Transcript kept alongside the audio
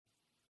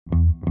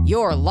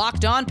Your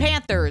Locked On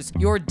Panthers,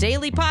 your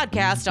daily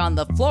podcast on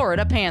the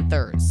Florida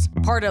Panthers.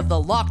 Part of the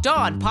Locked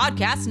On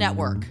Podcast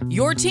Network.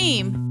 Your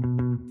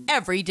team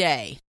every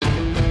day.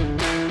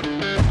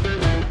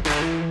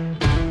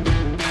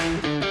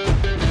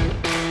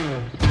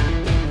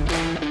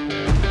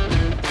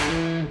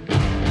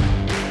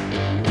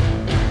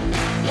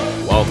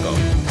 Welcome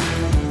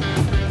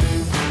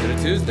to the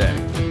Tuesday,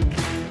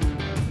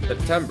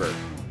 September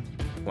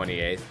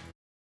 28th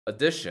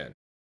edition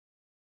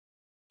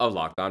of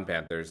Locked On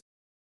Panthers,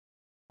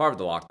 part of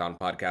the Locked On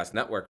Podcast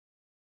Network,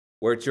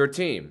 where it's your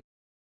team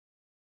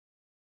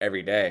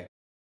every day.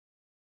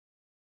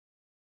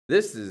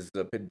 This is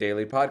the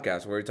daily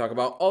podcast where we talk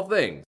about all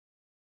things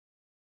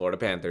Florida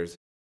Panthers.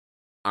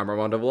 I'm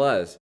Armando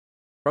Velez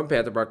from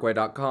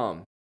PantherParkway.com,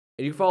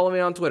 and you can follow me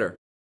on Twitter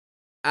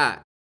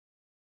at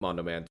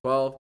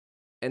MondoMan12.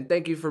 And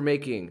thank you for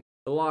making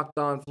the Locked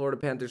On Florida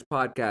Panthers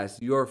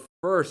podcast your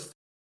first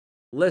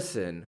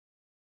listen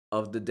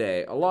of the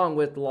day. Along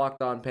with the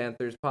Locked On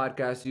Panthers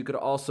podcast, you could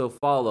also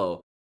follow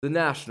the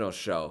national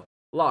show,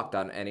 Locked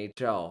On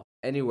NHL,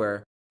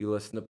 anywhere you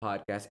listen to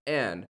podcasts,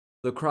 and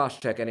the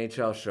Crosscheck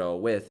NHL show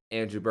with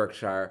Andrew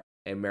Berkshire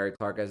and Mary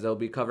Clark, as they'll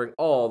be covering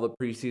all the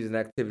preseason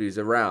activities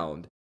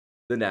around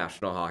the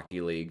National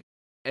Hockey League.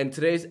 And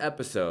today's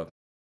episode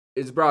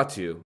is brought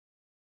to you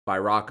by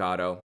Rock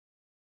Auto.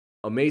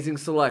 Amazing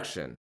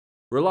selection,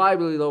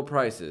 reliably low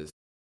prices,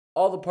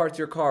 all the parts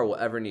your car will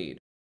ever need.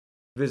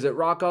 Visit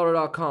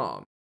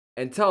rockauto.com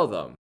and tell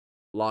them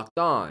Locked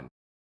On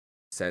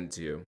sent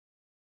you.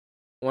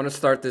 I want to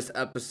start this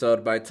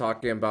episode by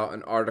talking about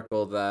an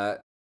article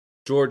that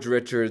George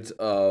Richards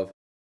of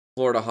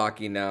Florida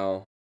Hockey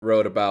Now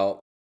wrote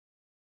about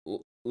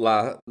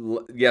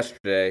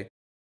yesterday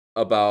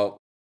about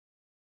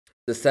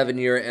the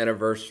 7-year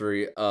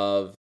anniversary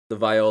of the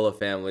Viola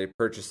family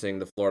purchasing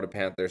the Florida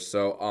Panthers.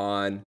 So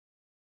on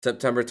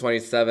September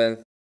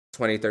 27th,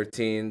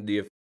 2013,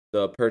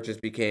 the purchase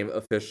became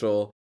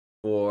official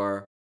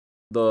for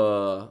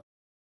the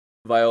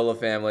Viola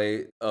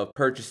family of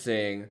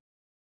purchasing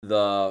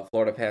the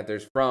Florida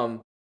Panthers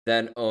from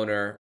then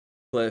owner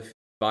Cliff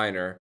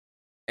Viner.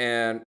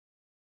 And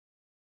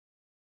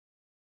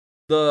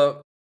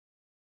the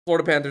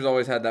Florida Panthers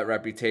always had that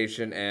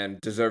reputation, and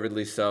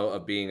deservedly so,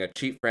 of being a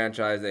cheap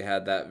franchise. They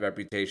had that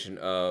reputation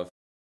of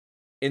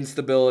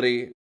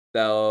instability,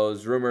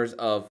 those rumors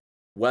of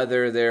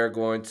whether they're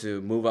going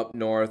to move up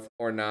north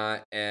or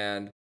not.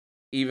 And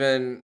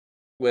even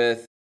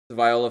with the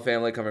Viola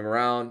family coming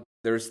around,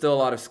 there's still a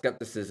lot of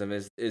skepticism.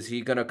 Is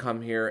he going to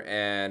come here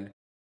and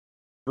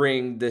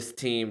bring this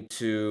team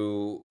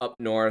to up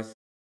north?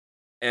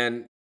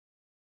 And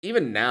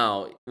even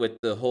now, with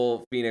the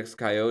whole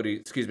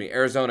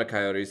Arizona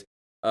Coyotes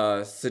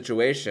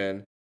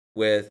situation,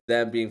 with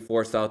them being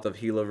forced out of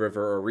Gila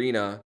River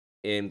Arena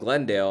in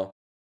Glendale,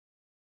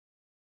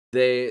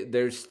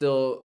 there's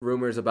still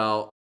rumors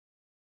about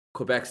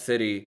Quebec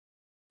City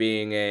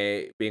being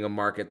a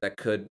market that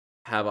could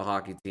have a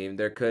hockey team.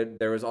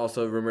 There was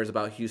also rumors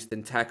about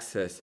Houston,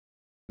 Texas,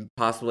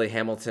 possibly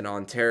Hamilton,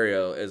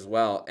 Ontario as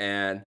well.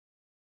 And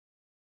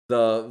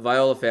the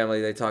Viola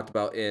family, they talked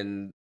about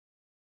in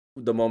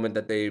the moment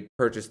that they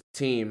purchased the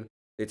team,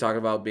 they talked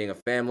about being a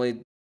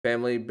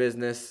family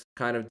business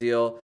kind of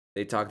deal.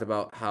 They talked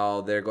about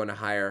how they're going to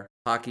hire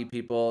hockey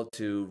people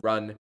to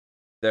run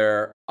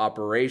their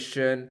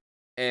operation,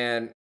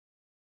 and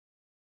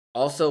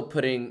also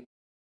putting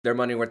their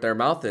money where their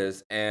mouth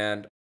is.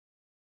 And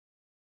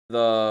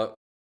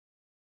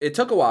it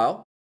took a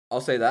while, I'll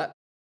say that,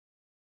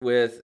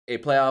 with two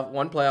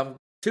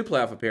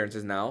playoff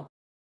appearances now.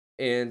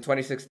 In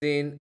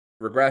 2016,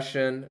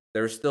 regression.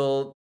 They were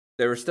still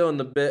in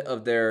the bit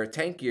of their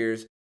tank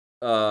years,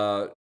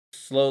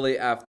 slowly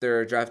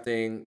after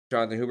drafting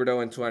Jonathan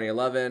Huberdeau in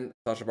 2011,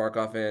 Sasha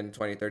Barkov in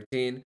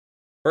 2013.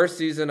 First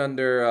season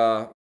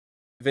under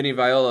Vinny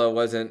Viola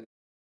wasn't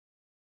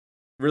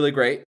really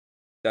great.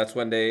 That's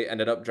when they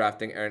ended up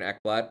drafting Aaron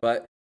Ekblad.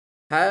 But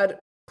had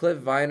Cliff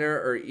Viner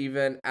or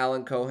even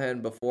Alan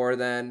Cohen before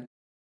then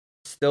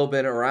still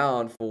been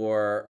around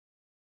for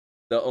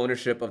the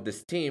ownership of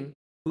this team,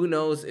 who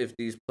knows if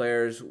these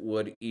players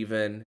would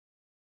even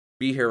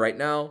be here right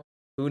now?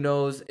 Who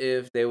knows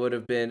if they would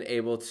have been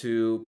able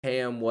to pay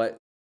him what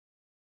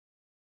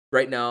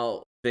right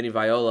now Vinny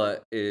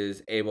Viola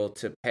is able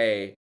to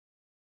pay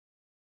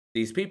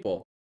these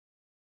people.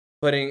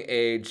 Putting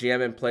a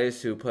GM in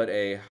place who put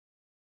a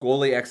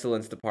goalie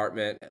excellence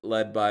department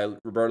led by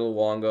Roberto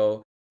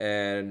Luongo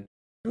and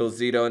Bill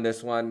Zito in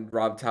this one,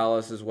 Rob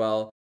Tallis as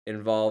well,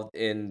 involved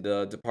in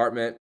the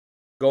department.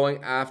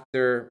 Going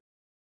after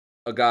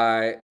a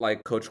guy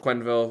like Coach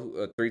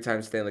Quenneville, a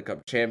 3-time Stanley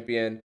Cup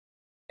champion,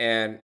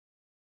 and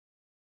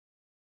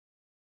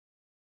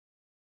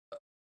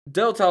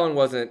Dale Talon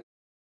wasn't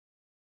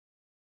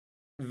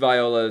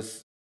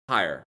Viola's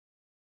hire.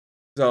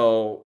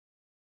 So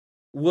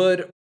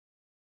would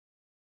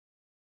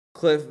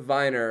Cliff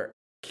Viner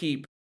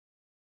keep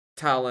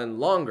Talon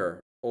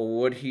longer, or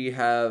would he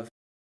have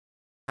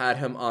had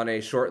him on a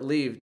short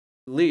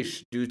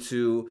leash due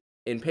to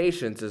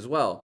impatience as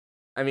well?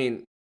 I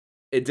mean,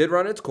 it did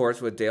run its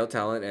course with Dale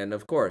Talent, and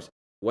of course,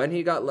 when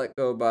he got let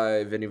go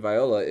by Vinny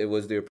Viola, it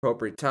was the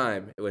appropriate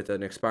time with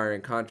an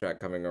expiring contract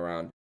coming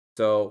around.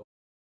 So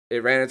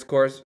it ran its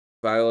course.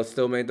 Viola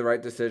still made the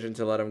right decision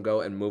to let him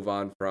go and move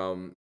on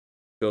from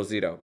Phil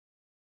Zito.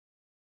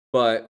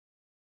 But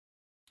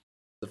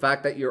the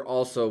fact that you're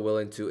also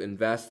willing to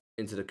invest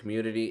into the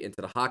community,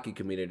 into the hockey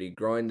community,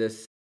 growing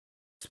this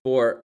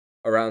sport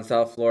around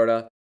South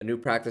Florida, a new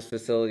practice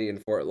facility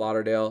in Fort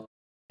Lauderdale,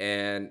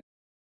 and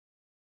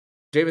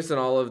Jameson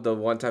Olive, the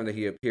one time that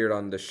he appeared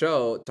on the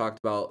show, talked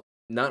about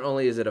not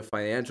only is it a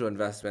financial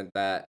investment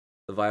that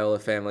the Viola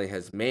family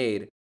has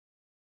made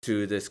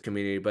to this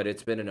community, but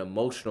it's been an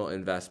emotional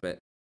investment.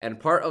 And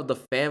part of the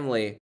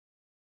family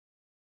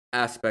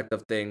aspect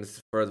of things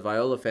for the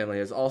Viola family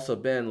has also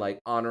been like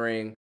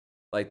honoring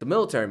like the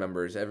military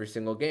members every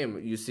single game.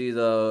 You see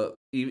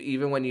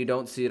even when you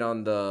don't see it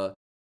on the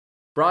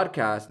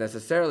broadcast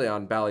necessarily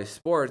on Bally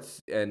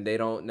Sports, and they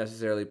don't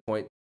necessarily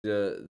point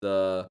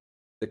the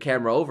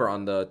camera over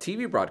on the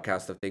TV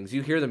broadcast of things,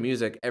 you hear the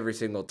music every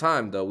single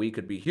time, the We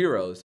Could Be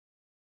Heroes,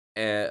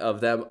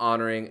 of them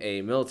honoring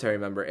a military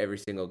member every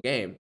single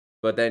game.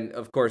 But then,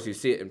 of course, you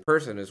see it in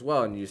person as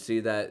well, and you see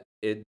that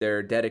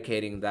they're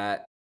dedicating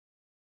that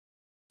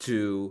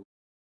to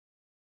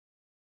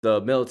the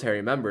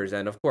military members.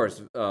 And of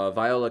course,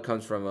 Viola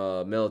comes from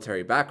a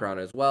military background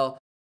as well.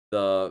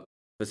 The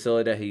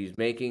facility that he's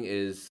making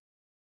is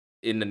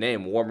in the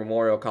name War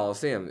Memorial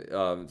Coliseum.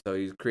 So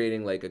he's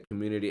creating like a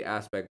community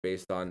aspect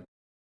based on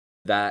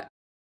that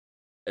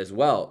as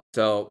well.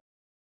 So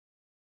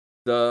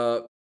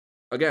the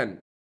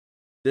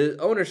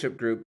ownership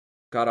group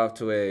got off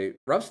to a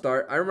rough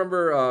start. I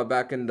remember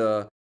back in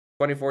the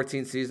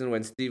 2014 season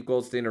when Steve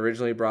Goldstein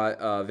originally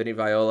brought Vinny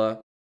Viola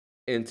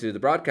into the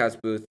broadcast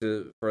booth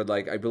for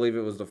like, I believe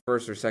it was the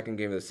first or second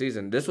game of the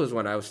season. This was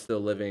when I was still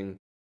living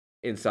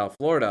in South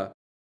Florida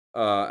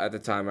at the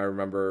time. I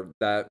remember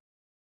that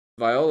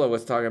Viola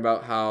was talking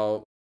about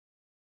how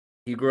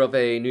he grew up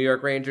a New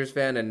York Rangers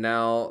fan, and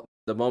now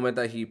the moment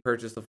that he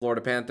purchased the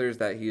Florida Panthers,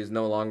 that he is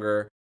no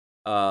longer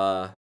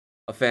a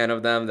fan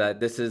of them, that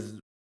this is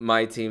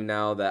my team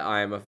now, that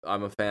I'm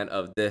a fan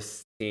of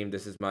this team.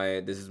 This is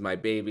my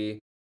baby.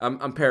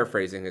 I'm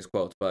paraphrasing his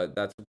quotes, but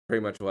that's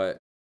pretty much what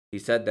he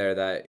said there.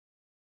 That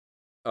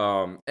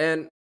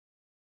and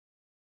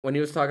when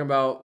he was talking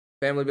about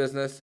family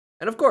business,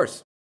 and of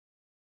course,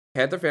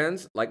 Panther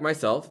fans like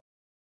myself,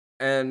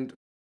 and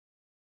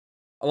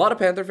a lot of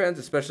Panther fans,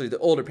 especially the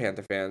older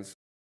Panther fans,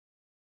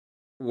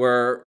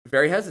 were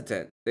very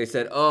hesitant. They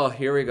said, "Oh,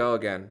 here we go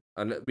again."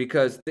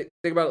 Because think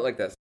about it like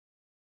this: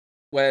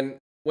 when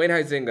Wayne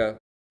Huizenga,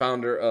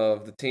 founder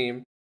of the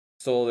team,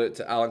 sold it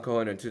to Alan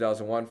Cohen in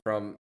 2001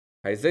 from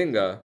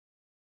Huizenga,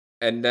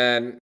 and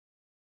then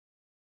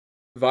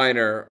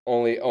Viner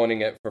only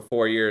owning it for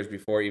 4 years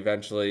before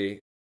eventually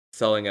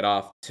selling it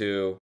off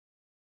to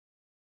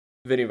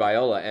Vinny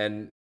Viola.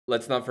 And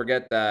let's not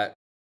forget that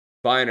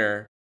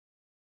Viner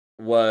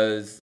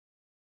was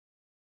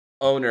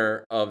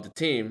owner of the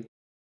team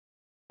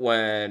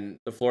when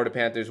the Florida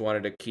Panthers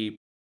wanted to keep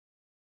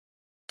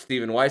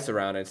Stephen Weiss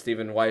around, and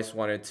Stephen Weiss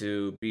wanted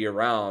to be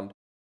around,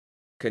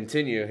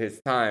 continue his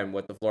time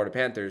with the Florida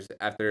Panthers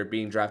after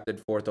being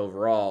drafted 4th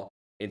overall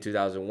in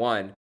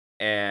 2001,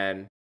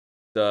 and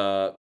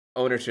the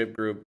ownership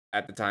group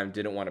at the time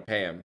didn't want to pay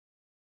him.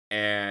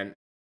 And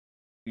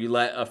you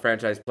let a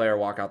franchise player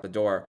walk out the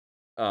door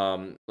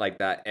like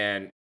that.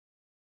 And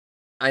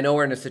I know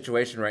we're in a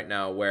situation right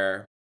now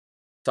where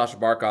Sasha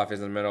Barkov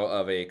is in the middle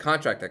of a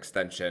contract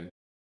extension,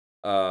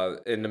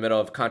 in the middle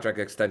of contract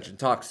extension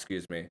talks,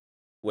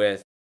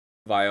 with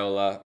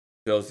Viola,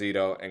 Phil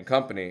Zito, and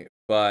company.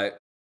 But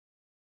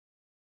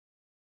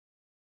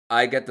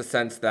I get the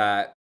sense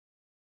that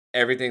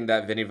everything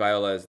that Vinny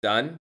Viola has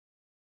done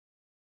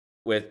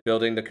with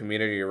building the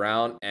community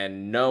around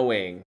and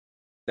knowing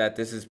that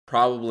this is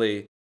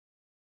probably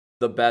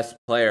the best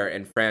player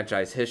in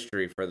franchise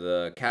history for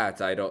the Cats,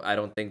 I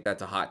don't think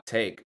that's a hot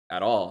take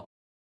at all.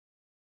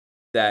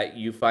 That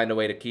you find a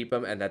way to keep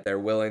him, and that they're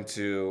willing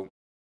to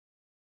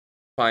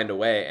find a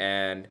way.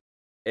 And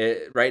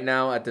right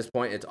now at this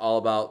point, it's all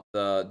about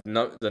the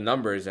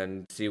numbers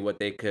and see what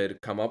they could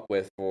come up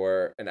with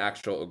for an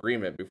actual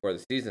agreement before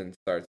the season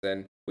starts.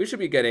 Then we should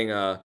be getting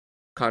a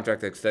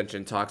contract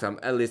extension talks.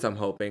 At least I'm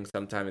hoping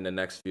sometime in the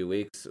next few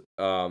weeks.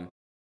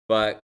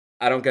 But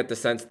I don't get the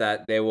sense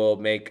that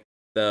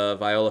the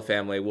Viola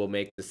family will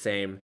make the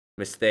same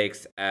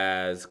mistakes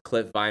as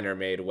Cliff Viner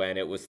made when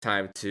it was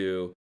time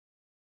to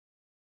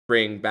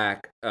bring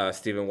back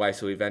Stephen Weiss,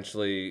 who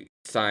eventually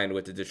signed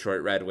with the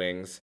Detroit Red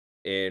Wings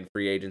in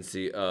free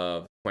agency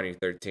of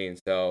 2013.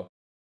 So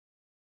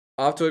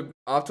off to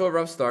a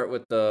rough start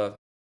with the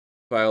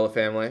Viola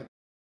family.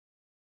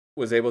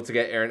 Was able to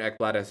get Aaron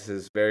Ekblad as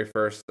his very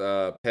first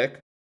pick.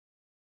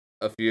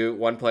 Two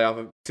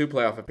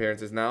playoff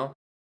appearances now,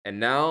 and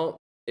now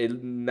it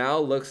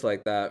looks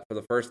like that for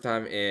the first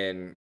time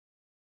in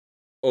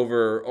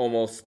over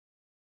almost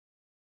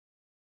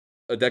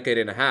a decade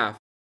and a half,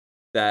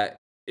 that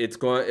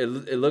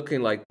it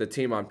looking like the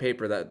team on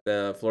paper that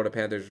the Florida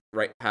Panthers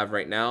have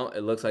right now.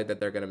 It looks like that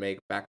they're going to make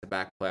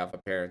back-to-back playoff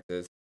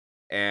appearances,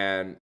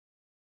 and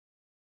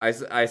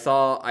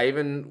I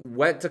even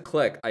went to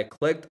click. I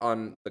clicked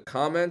on the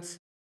comments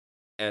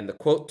and the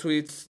quote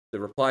tweets, the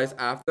replies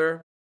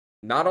after.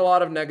 Not a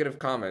lot of negative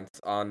comments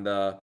on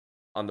the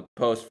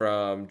post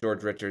from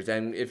George Richards.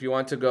 And if you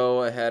want to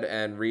go ahead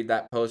and read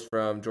that post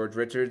from George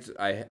Richards,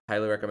 I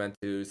highly recommend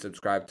to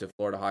subscribe to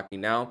Florida Hockey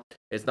Now.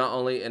 It's not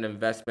only an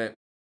investment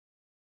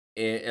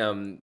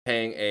in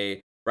paying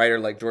a writer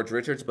like George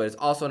Richards, but it's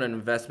also an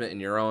investment in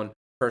your own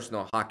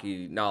personal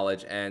hockey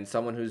knowledge, and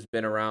someone who's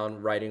been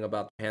around writing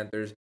about the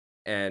Panthers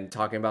and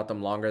talking about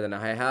them longer than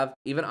I have.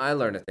 Even I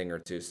learned a thing or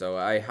two. So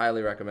I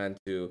highly recommend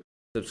to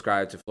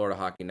subscribe to Florida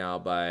Hockey Now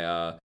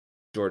by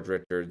George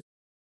Richards.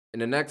 In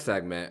the next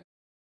segment,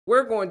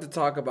 we're going to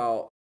talk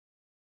about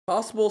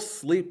possible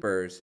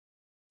sleepers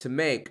to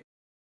make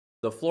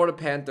the Florida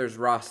Panthers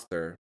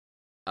roster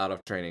out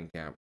of training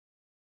camp.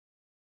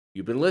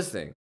 You've been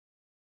listening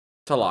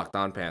to Locked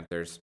On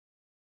Panthers.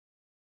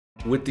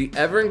 With the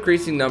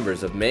ever-increasing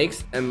numbers of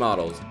makes and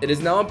models, it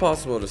is now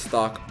impossible to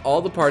stock all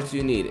the parts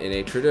you need in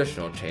a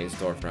traditional chain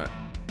storefront.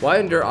 Why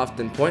endure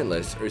often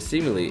pointless or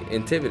seemingly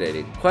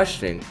intimidating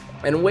questioning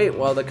and wait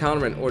while the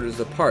counterman orders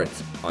the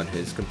parts on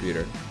his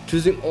computer,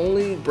 choosing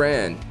only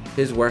brand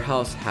his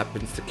warehouse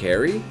happens to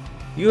carry?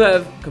 You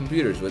have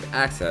computers with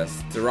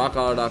access to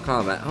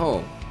RockAuto.com at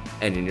home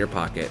and in your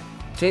pocket.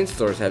 Chain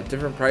stores have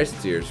different price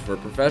tiers for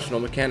professional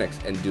mechanics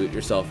and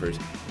do-it-yourselfers.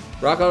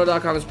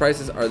 RockAuto.com's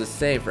prices are the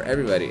same for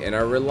everybody and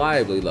are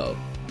reliably low.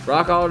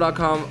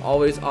 RockAuto.com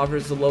always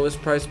offers the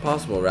lowest price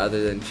possible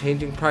rather than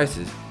changing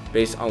prices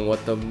based on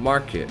what the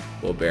market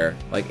will bear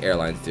like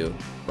airlines do.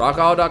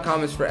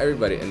 RockAuto.com is for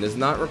everybody and does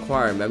not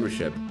require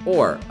membership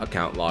or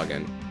account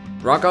login.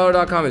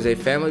 RockAuto.com is a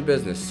family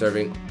business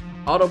serving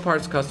auto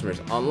parts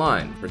customers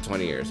online for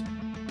 20 years.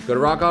 Go to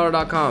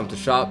RockAuto.com to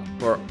shop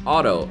for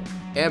auto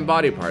and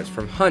body parts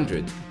from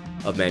hundreds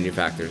of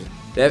manufacturers.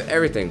 They have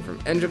everything from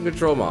engine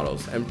control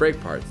models and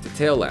brake parts to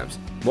tail lamps,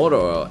 motor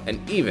oil,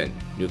 and even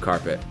new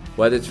carpet.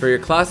 Whether it's for your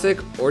classic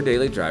or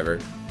daily driver,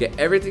 get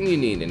everything you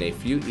need in a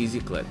few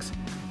easy clicks,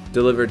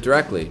 delivered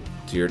directly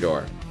to your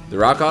door. The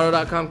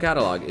RockAuto.com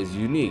catalog is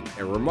unique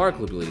and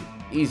remarkably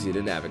easy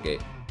to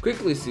navigate.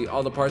 Quickly see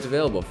all the parts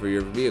available for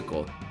your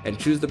vehicle and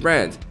choose the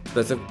brands,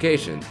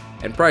 specifications,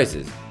 and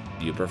prices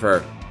you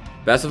prefer.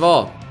 Best of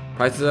all,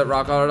 prices at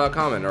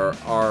RockAuto.com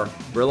are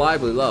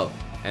reliably low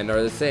and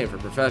are the same for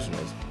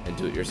professionals and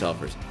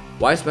do-it-yourselfers.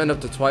 Why spend up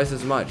to twice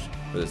as much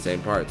for the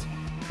same parts?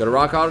 Go to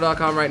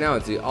RockAuto.com right now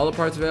and see all the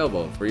parts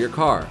available for your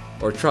car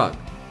or truck.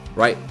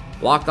 Right,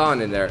 Locked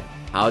On in there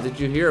 "How did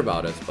you hear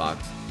about us"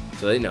 box,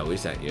 so they know we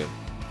sent you.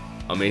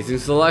 Amazing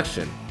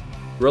selection,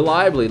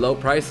 reliably low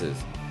prices,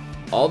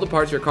 all the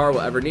parts your car will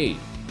ever need.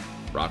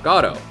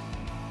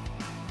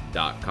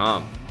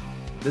 RockAuto.com.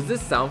 Does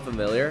this sound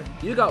familiar?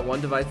 You got one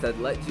device that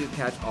lets you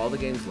catch all the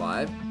games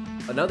live,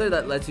 another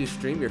that lets you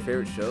stream your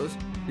favorite shows.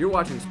 You're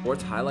watching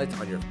sports highlights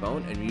on your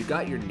phone and you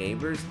got your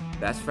neighbor's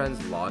best friend's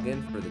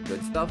login for the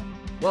good stuff?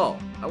 Well,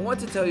 I want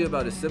to tell you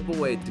about a simple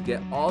way to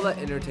get all that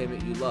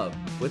entertainment you love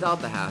without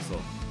the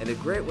hassle, and a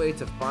great way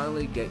to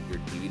finally get your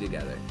TV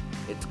together.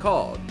 It's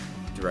called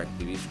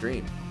DirecTV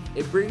Stream.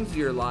 It brings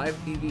your live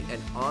TV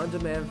and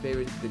on-demand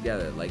favorites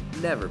together like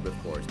never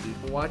before, so you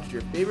can watch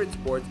your favorite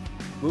sports,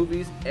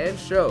 movies, and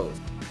shows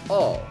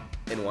all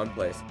in one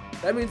place.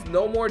 That means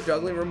no more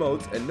juggling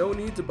remotes and no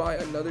need to buy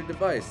another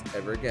device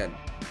ever again.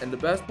 And the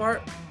best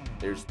part?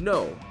 There's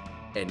no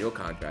annual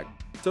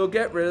contract. So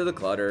get rid of the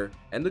clutter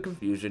and the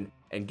confusion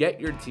and get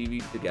your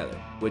TV together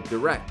with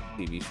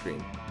DirecTV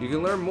Stream. You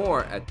can learn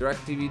more at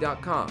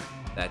directtv.com.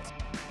 That's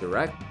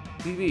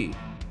directtv.com.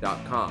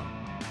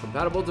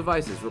 Compatible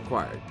devices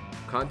required.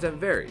 Content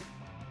varies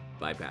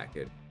by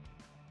package.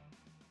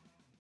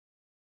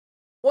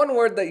 One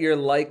word that you're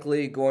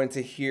likely going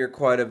to hear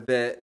quite a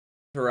bit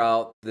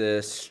throughout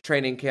this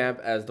training camp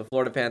as the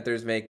Florida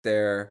Panthers make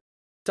their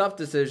tough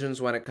decisions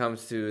when it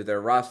comes to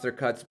their roster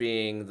cuts,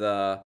 being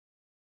the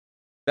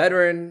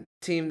veteran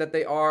team that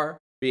they are,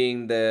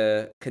 being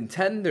the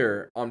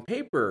contender on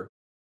paper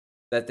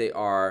that they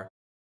are,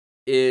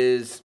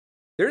 is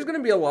there's going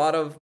to be a lot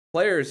of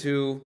players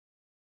who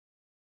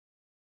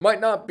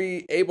might not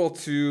be able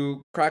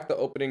to crack the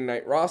opening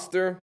night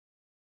roster.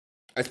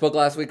 I spoke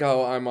last week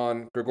how I'm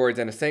on Grigory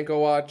Denisenko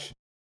watch,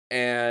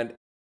 and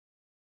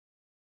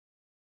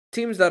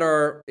teams that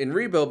are in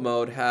rebuild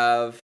mode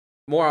have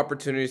more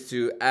opportunities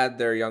to add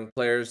their young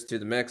players to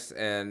the mix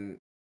and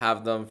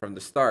have them from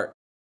the start.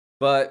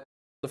 But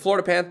the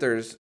Florida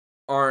Panthers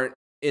aren't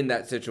in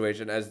that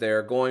situation, as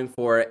they're going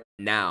for it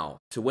now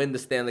to win the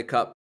Stanley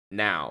Cup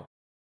now.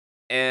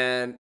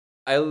 And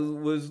I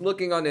was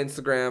looking on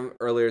Instagram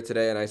earlier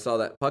today and I saw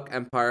that Puck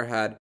Empire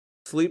had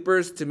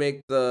sleepers to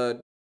make the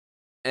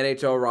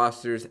NHL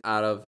rosters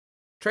out of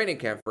training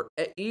camp for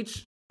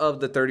each of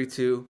the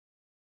 32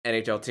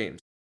 NHL teams.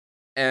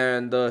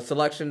 And the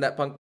selection that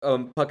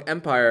Puck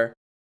Empire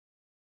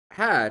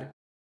had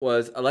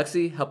was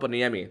Alexei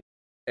Helponiemi.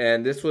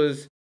 And this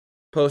was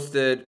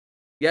posted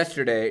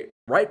yesterday,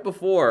 right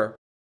before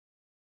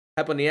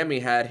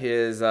Heponiemi had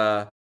his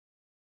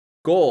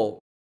goal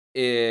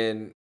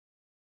in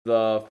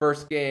the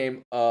first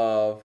game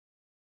of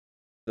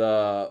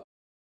the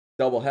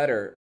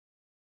doubleheader.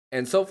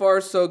 And so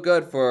far, so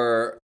good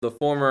for the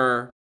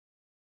former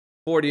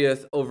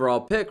 40th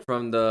overall pick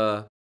from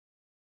the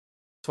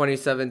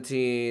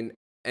 2017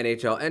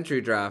 NHL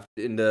entry draft,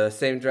 in the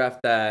same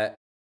draft that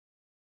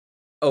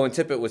Owen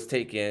Tippett was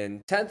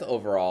taken 10th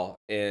overall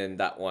in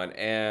that one.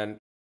 And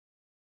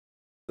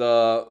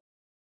the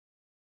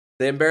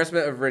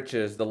embarrassment of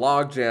riches, the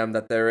logjam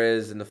that there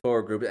is in the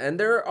forward group, and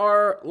there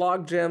are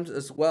logjams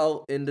as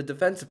well in the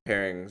defensive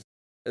pairings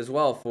as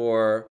well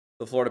for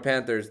the Florida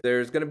Panthers.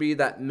 There's going to be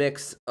that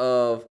mix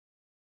of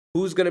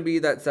who's going to be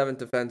that seventh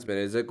defenseman.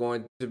 Is it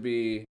going to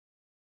be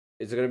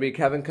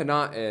Kevin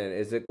Connaughton?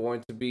 Is it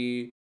going to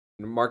be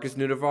Marcus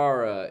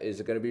Nunavara? Is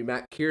it going to be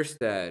Matt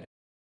Kierstead?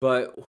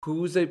 But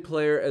who's a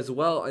player as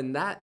well in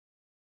that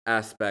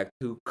aspect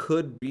who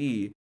could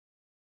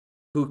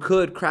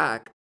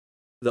crack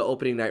the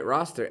opening night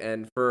roster?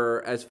 And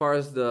for as far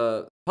as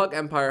the Puck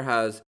Empire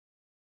has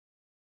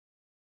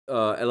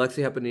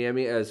Alexei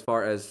Heponiemi as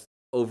far as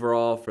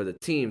overall for the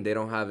team, they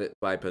don't have it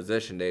by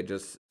position. They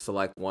just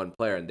select one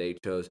player, and they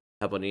chose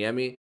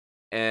Heponiemi.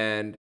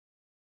 And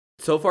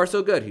so far,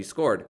 so good. He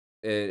scored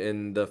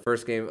in the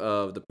first game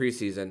of the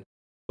preseason.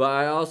 But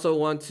I also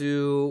want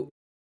to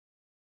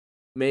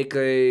make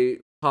a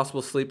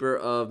possible sleeper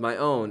of my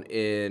own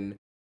in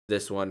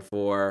this one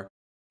for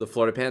the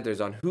Florida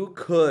Panthers on who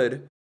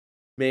could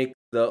make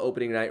the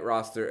opening night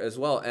roster as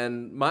well.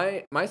 And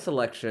my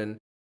selection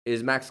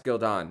is Max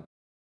Gildon.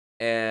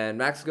 And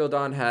Max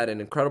Gildon had an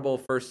incredible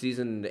first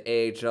season in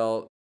the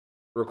AHL,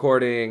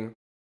 recording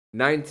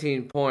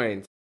 19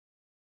 points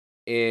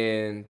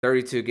in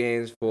 32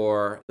 games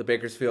for the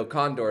Bakersfield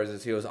Condors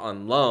as he was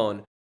on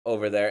loan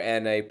over there,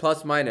 and a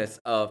plus-minus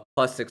of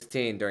plus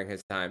 16 during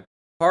his time.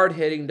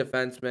 Hard-hitting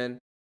defenseman,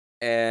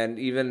 and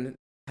even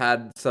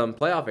had some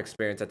playoff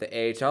experience at the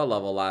AHL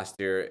level last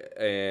year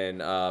in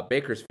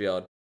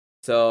Bakersfield.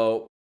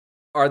 So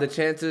are the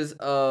chances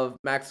of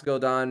Max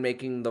Gildon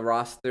making the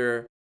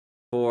roster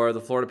for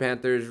the Florida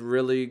Panthers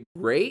really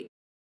great?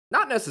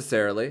 Not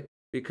necessarily,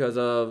 because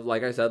of,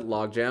 like I said,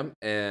 logjam.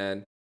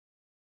 And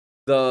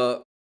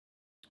the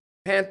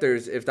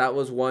Panthers, if that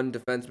was one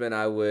defenseman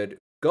I would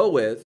go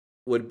with,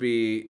 would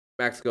be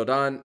Max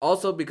Gildon.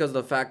 Also because of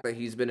the fact that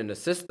he's been in the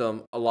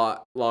system a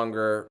lot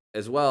longer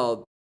as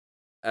well,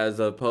 as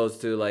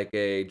opposed to like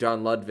a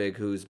John Ludwig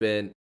who's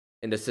been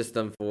in the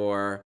system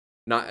for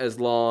not as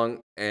long,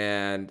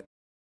 and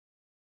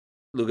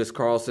Lucas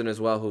Carlson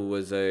as well, who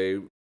was a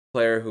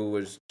player who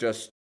was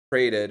just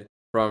traded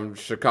from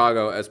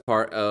Chicago as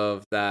part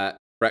of that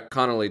Brett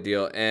Connolly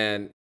deal.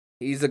 And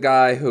he's a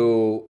guy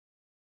who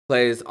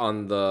plays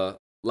on the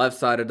left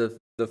side of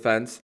the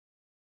fence.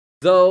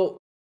 Though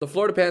the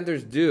Florida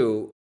Panthers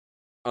do,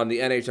 on the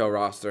NHL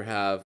roster,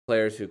 have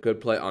players who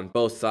could play on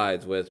both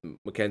sides with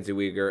Mackenzie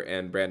Weegar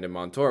and Brandon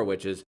Montour,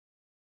 which is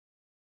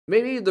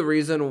maybe the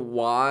reason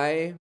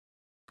why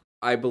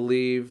I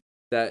believe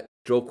that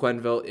Joel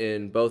Quenneville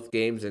in both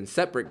games, in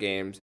separate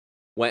games,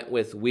 went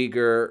with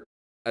Weegar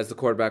as the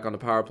quarterback on the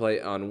power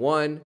play on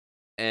one,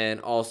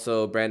 and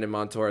also Brandon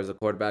Montour as the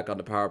quarterback on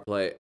the power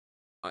play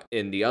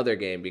in the other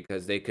game,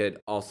 because they could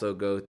also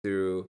go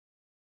through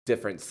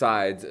different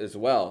sides as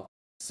well.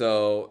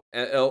 So,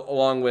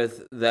 along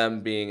with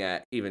them being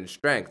at even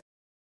strength.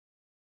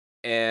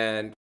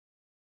 And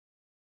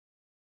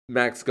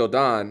Max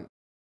Gildon,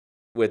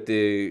 with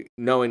the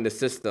knowing the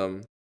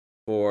system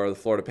for the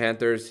Florida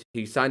Panthers,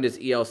 he signed his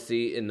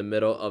ELC in the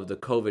middle of the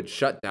COVID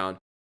shutdown.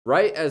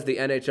 Right as the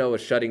NHL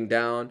was shutting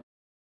down,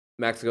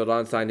 Max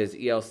Gildon signed his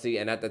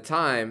ELC. And at the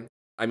time,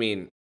 I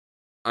mean,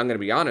 I'm going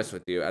to be honest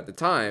with you, at the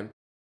time,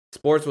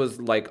 sports was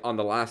like on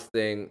the last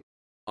thing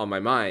on my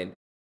mind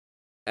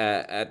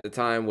at the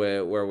time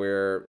where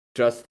we're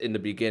just in the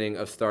beginning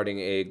of starting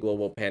a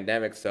global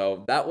pandemic.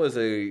 So that was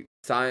an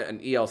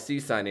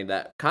ELC signing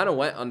that kind of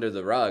went under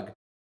the rug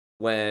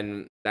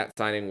when that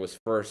signing was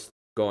first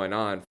going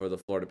on for the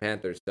Florida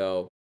Panthers.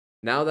 So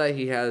now that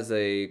he had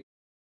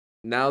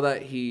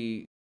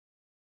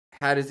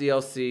his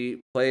ELC,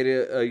 played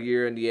a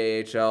year in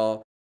the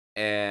AHL,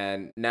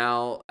 and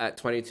now at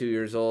 22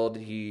 years old,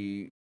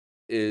 he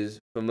is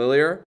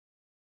familiar,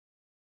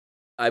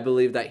 I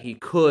believe that he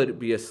could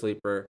be a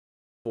sleeper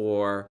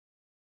for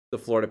the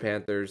Florida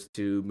Panthers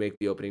to make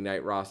the opening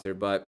night roster.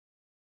 But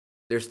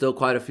there's still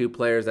quite a few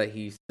players that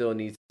he still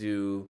needs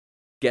to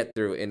get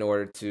through in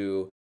order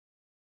to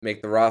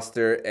make the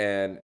roster.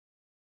 And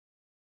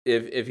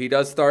if he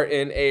does start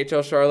in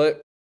AHL Charlotte,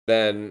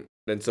 then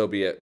so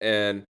be it.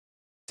 And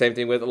same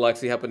thing with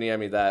Alexei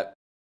Heponiemi that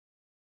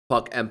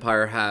Puck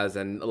Empire has,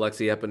 and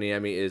Alexei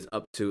Heponiemi is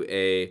up to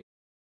a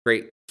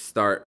great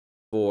start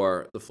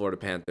for the Florida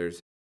Panthers.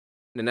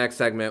 In the next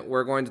segment,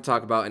 we're going to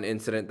talk about an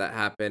incident that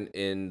happened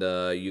in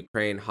the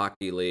Ukraine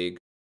Hockey League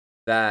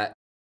that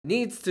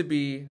needs to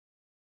be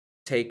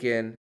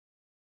taken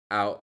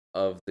out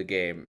of the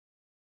game.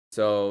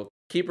 So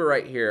keep it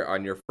right here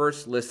on your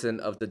first listen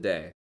of the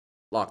day.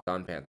 Locked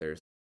On Panthers.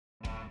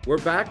 We're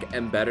back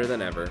and better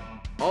than ever.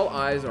 All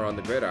eyes are on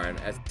the gridiron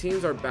as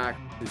teams are back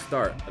to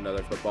start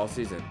another football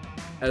season.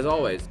 As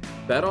always,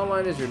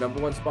 BetOnline is your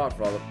 #1 spot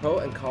for all the pro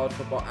and college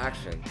football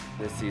action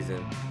this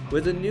season.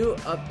 With a new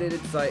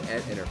updated site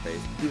and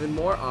interface, even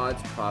more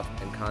odds, props,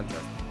 and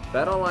contests,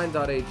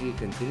 BetOnline.ag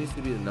continues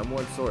to be the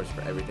 #1 source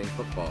for everything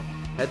football.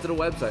 Head to the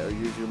website or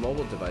use your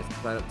mobile device to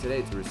sign up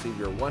today to receive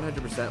your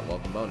 100%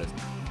 welcome bonus.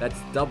 That's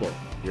double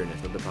your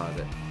initial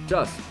deposit,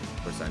 just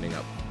for signing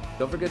up.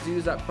 Don't forget to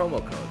use that promo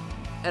code,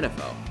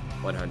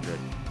 NFL100.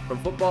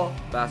 From football,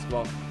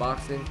 basketball,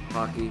 boxing,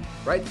 hockey,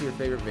 right to your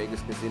favorite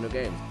Vegas casino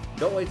games.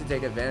 Don't wait to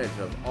take advantage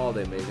of all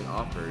the amazing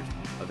offers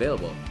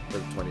available for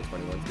the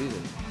 2021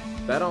 season.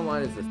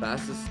 BetOnline is the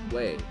fastest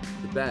way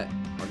to bet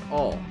on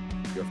all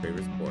your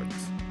favorite sports.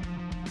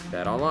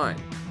 BetOnline,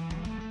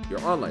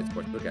 your online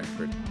sportsbook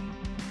expert.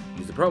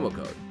 Use the promo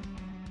code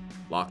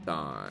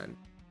LOCKEDON.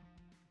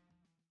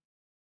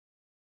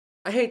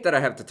 I hate that I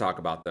have to talk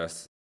about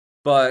this,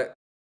 but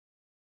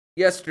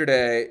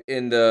yesterday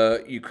in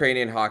the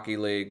Ukrainian Hockey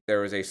League,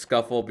 there was a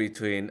scuffle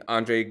between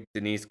Andrei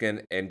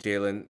Deniskin and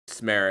Jalen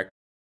Smerik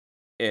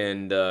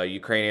in the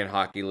Ukrainian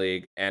Hockey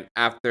League. And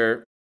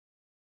after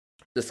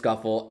the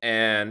scuffle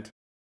and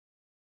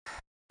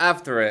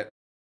after it,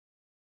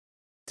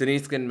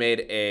 Deniskin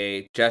made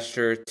a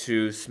gesture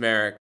to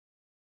Smerik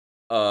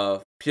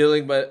of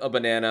peeling a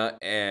banana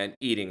and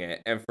eating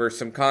it. And for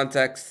some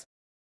context,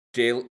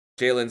 Jalen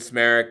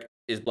Smerik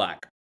is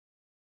black.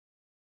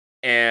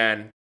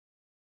 And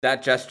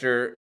that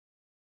gesture,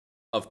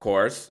 of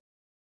course,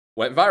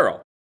 went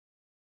viral.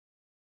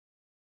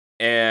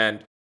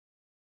 And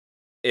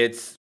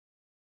it's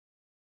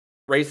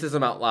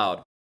racism out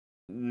loud.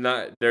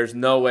 There's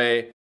no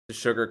way to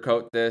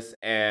sugarcoat this.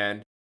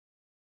 And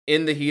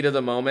in the heat of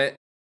the moment,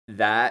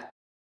 that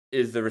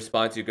is the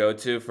response you go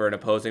to for an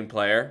opposing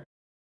player.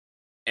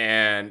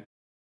 And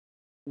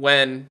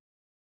when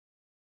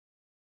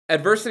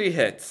adversity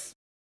hits,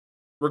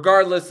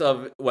 regardless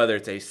of whether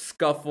it's a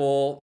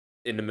scuffle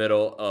in the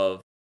middle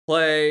of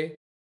play,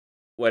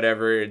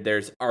 whatever,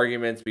 there's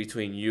arguments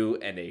between you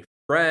and a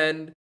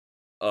friend,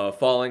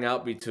 falling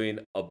out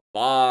between a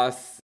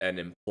boss and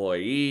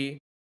employee,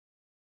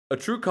 a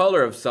true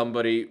color of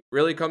somebody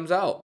really comes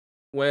out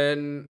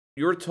when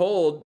you're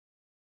told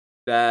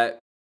that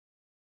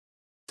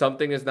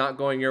something is not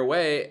going your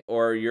way,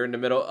 or you're in the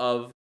middle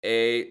of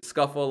a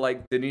scuffle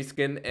like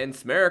Deniskin and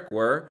Smerik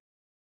were.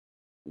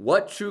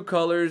 What true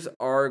colors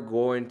are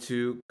going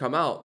to come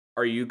out?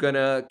 Are you going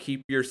to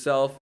keep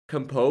yourself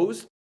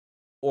composed,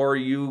 or are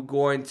you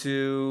going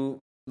to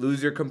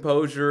lose your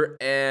composure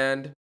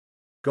and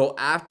go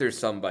after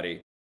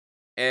somebody?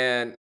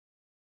 And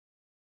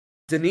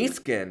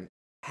Deniskin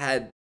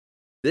had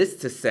this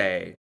to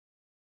say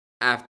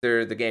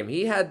after the game.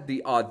 He had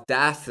the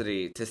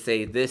audacity to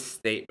say this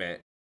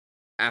statement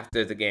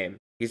after the game.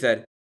 He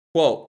said,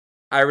 quote,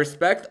 "I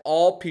respect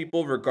all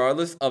people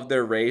regardless of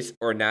their race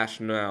or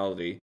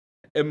nationality.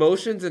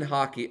 Emotions in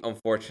hockey,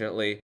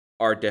 unfortunately,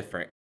 are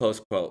different,"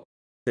 close quote,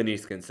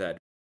 Deniskin said.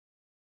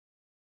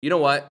 You know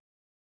what?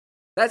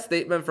 That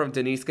statement from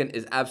Deniskin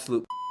is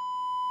absolute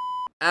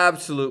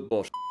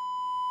bullshit.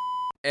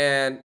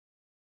 And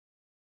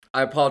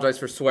I apologize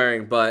for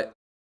swearing, but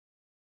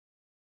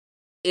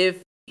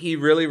if he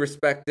really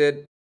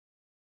respected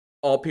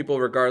all people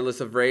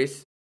regardless of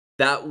race,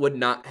 that would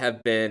not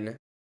have been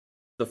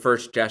the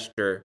first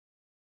gesture.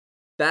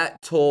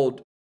 That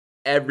told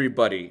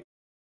everybody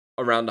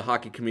around the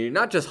hockey community,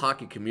 not just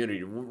hockey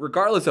community,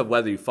 regardless of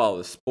whether you follow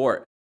the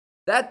sport,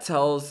 that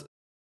tells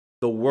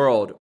the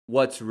world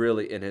what's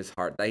really in his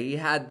heart, that he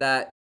had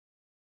that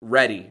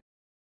ready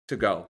to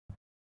go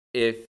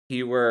if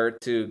he were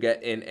to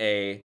get in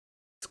a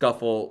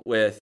scuffle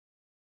with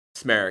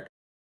Smerik.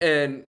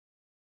 And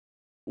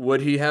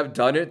would he have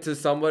done it to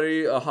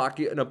somebody,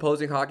 an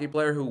opposing hockey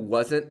player who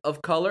wasn't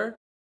of color?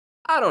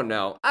 I don't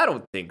know. I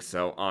don't think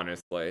so,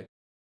 honestly.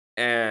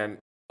 And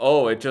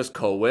it just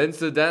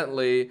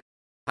coincidentally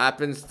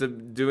happens to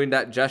doing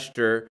that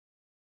gesture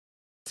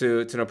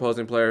to an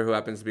opposing player who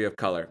happens to be of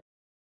color.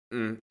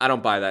 I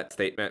don't buy that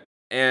statement.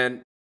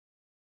 And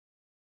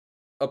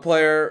a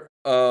player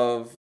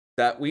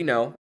that we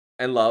know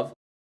and love,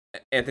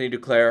 Anthony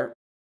Duclair,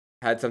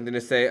 had something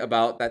to say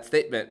about that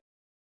statement.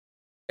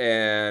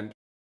 And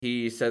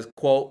he says,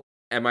 quote,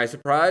 "Am I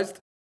surprised?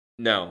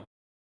 No.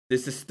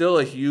 This is still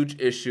a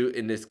huge issue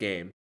in this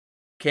game.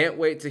 Can't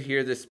wait to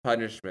hear this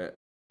punishment.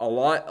 A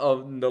lot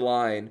on the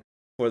line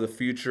for the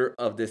future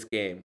of this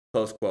game,"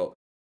 close quote.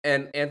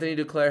 And Anthony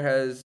Duclair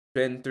has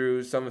been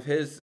through some of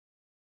his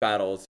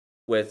battles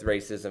with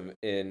racism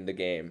in the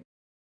game.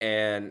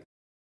 And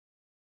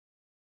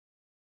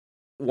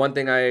one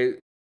thing I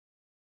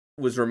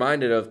was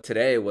reminded of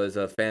today was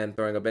a fan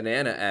throwing a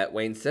banana at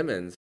Wayne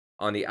Simmons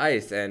on the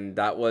ice, and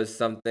that was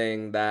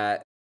something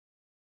that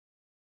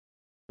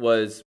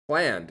was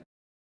planned.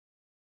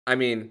 I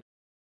mean,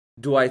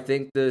 do I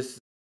think this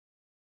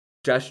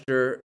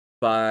gesture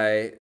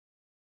by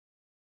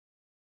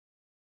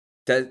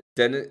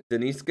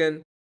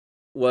Deniskin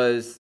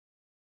was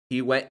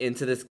he went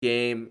into this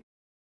game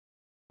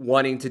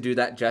wanting to do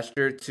that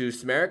gesture to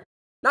Smerik?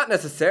 Not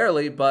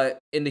necessarily, but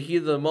in the heat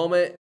of the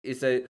moment, he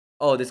said,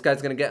 oh, this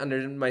guy's going to get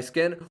under my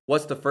skin.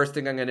 What's the first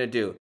thing I'm going to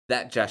do?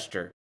 That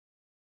gesture.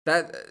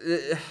 That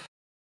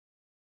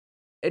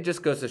it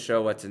just goes to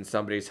show what's in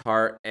somebody's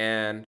heart.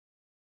 And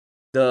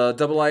the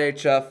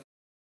IIHF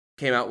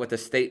came out with a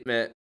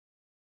statement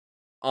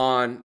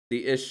on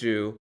the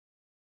issue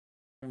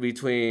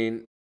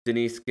between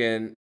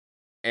Deniskin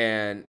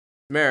and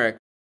Smerik.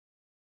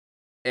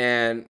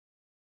 And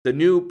the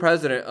new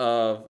president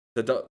of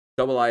the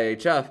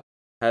IIHF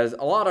has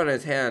a lot on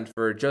his hand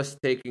for just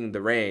taking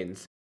the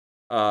reins.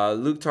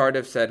 Luke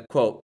Tardif said,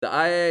 quote, the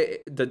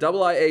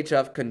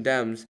IIHF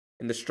condemns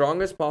in the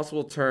strongest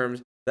possible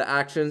terms the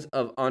actions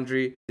of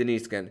Andrei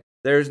Deniskin.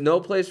 There is no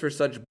place for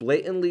such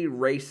blatantly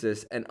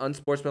racist and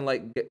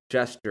unsportsmanlike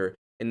gesture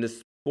in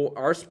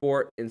our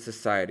sport in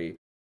society.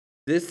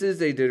 This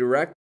is a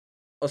direct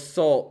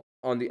assault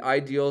on the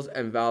ideals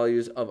and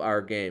values of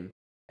our game,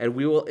 and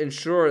we will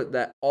ensure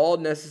that all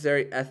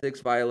necessary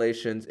ethics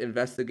violations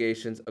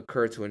investigations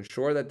occur to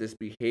ensure that this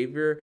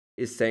behavior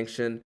is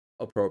sanctioned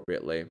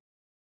appropriately.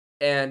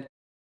 And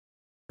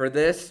for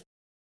this,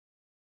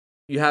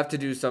 you have to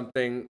do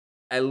something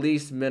at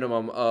least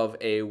minimum of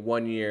a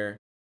 1-year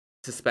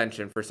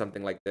suspension for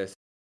something like this,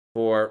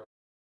 for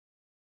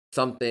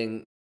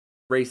something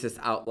racist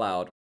out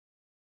loud.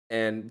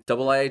 And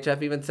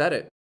IIHF even said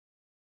it.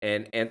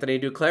 And Anthony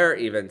Duclair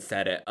even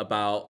said it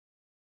about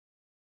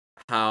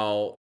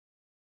how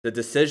the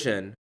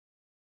decision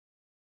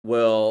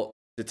will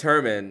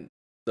determine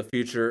the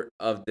future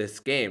of this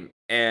game.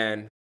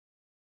 And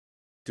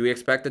do we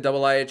expect the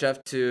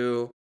IIHF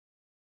to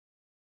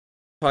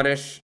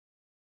punish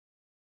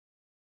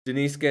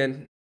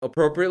Deniskin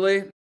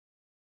appropriately?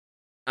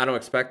 I don't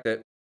expect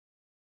it.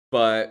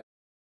 But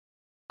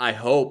I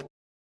hope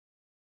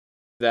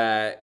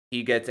that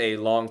he gets a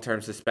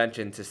long-term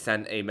suspension to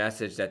send a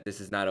message that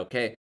this is not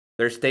okay.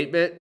 Their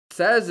statement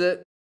says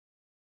it,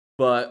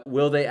 but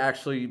will they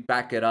actually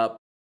back it up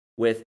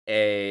with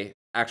a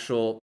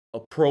actual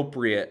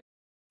appropriate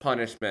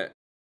punishment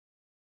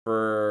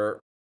for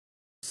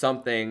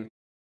something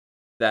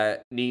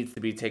that needs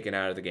to be taken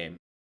out of the game?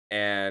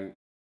 And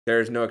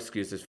there's no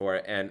excuses for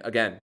it. And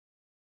again,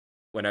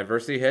 when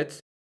adversity hits,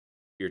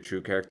 your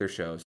true character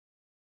shows.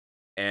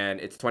 And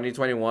it's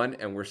 2021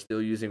 and we're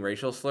still using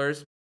racial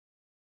slurs.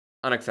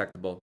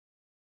 Unacceptable.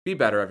 Be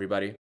better,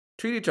 everybody.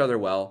 Treat each other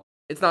well.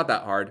 It's not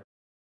that hard.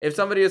 If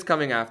somebody is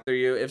coming after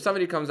you, if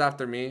somebody comes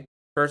after me,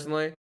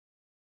 personally,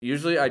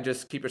 usually I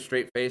just keep a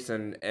straight face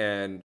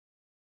and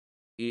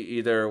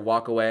either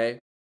walk away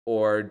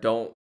or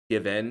don't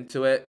give in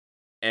to it.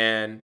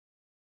 And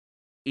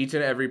each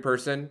and every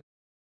person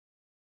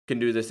can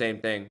do the same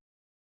thing.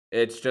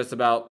 It's just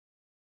about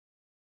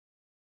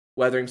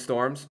weathering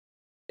storms.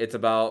 It's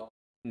about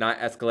not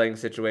escalating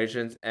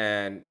situations.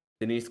 And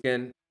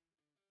Deniskin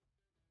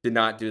did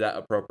not do that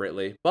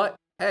appropriately. But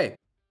hey,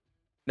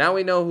 now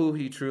we know who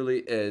he truly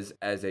is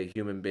as a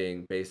human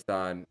being based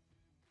on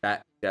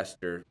that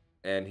gesture.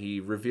 And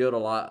he revealed a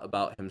lot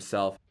about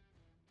himself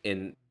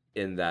in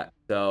that.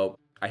 So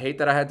I hate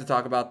that I had to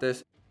talk about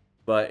this,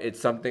 but it's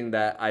something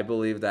that I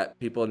believe that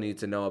people need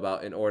to know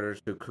about in order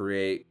to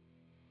create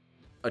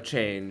a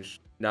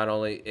change, not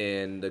only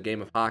in the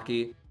game of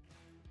hockey,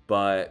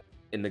 but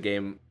in the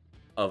game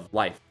of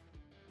life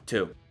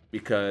too,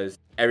 because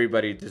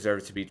everybody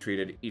deserves to be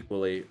treated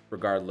equally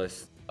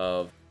regardless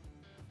of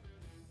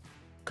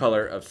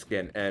color of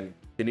skin. And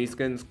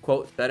Deniskin's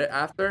quote said it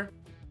after,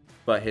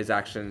 but his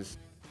actions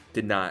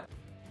did not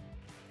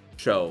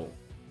show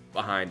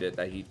behind it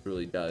that he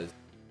truly does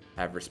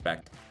have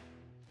respect.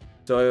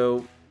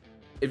 So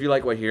if you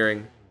like what you're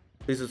hearing,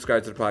 please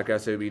subscribe to the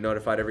podcast so you'll be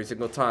notified every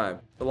single time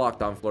the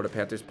Locked On Florida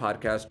Panthers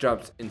podcast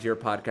jumps into your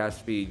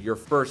podcast feed, your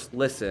first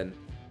listen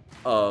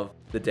of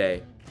the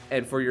day.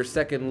 And for your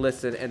second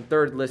listen and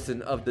third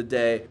listen of the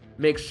day,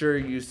 make sure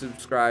you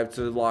subscribe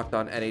to Locked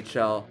On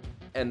NHL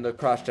and the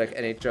Crosscheck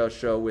NHL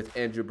show with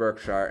Andrew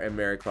Berkshire and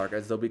Mary Clark,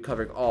 as they'll be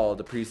covering all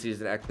the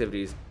preseason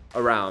activities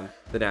around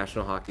the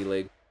National Hockey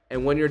League.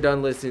 And when you're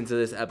done listening to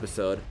this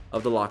episode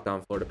of the Locked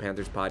On Florida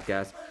Panthers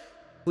podcast,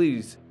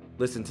 please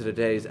listen to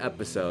today's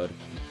episode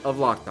of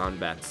Locked On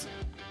Bets.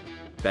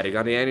 Betting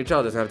on the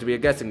NHL doesn't have to be a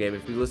guessing game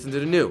if you listen to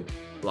the new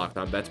Locked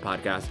On Bets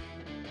podcast,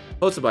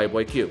 hosted by your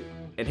boy Q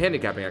and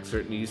handicapping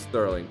expert Lee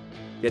Sterling.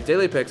 Get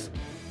daily picks,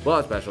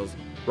 blowout specials,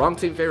 wrong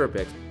team favorite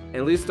picks,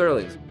 and Lee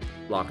Sterling's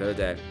Lock of the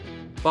Day.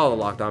 Follow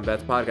the Locked On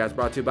Bets podcast,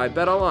 brought to you by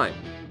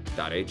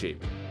BetOnline.ag,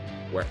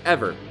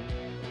 wherever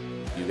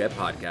you get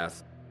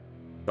podcasts.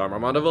 So I'm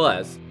Armando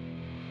Velez,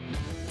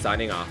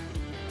 signing off.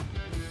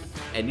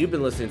 And you've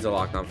been listening to the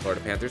Locked On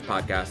Florida Panthers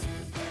podcast,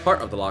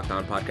 part of the Locked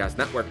On Podcast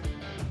Network,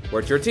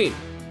 where it's your team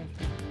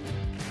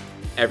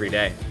every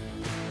day.